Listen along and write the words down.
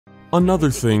Another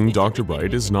thing Dr.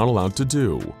 Bright is not allowed to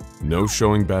do: no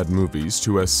showing bad movies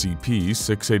to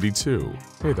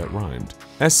SCP-682. Hey, that rhymed.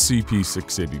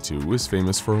 SCP-682 is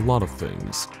famous for a lot of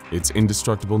things: its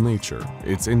indestructible nature,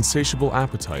 its insatiable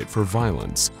appetite for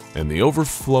violence, and the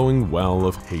overflowing well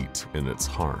of hate in its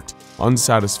heart.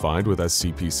 Unsatisfied with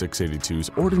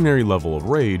SCP-682's ordinary level of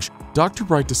rage, Dr.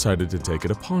 Bright decided to take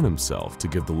it upon himself to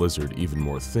give the lizard even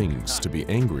more things to be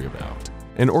angry about,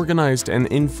 and organized an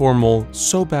informal,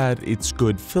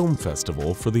 so-bad-it's-good film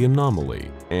festival for the anomaly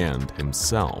and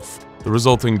himself. The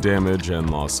resulting damage and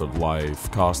loss of life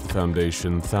cost the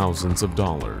Foundation thousands of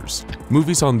dollars.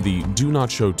 Movies on the Do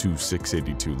Not Show to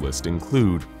 682 list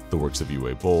include the works of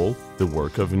Uwe Boll, the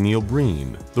work of Neil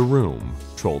Breen, The Room,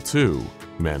 Troll 2,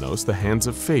 Manos, The Hands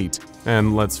of Fate,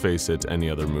 and let's face it, any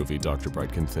other movie Dr.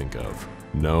 Bright can think of.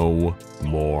 No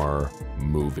more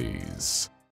movies.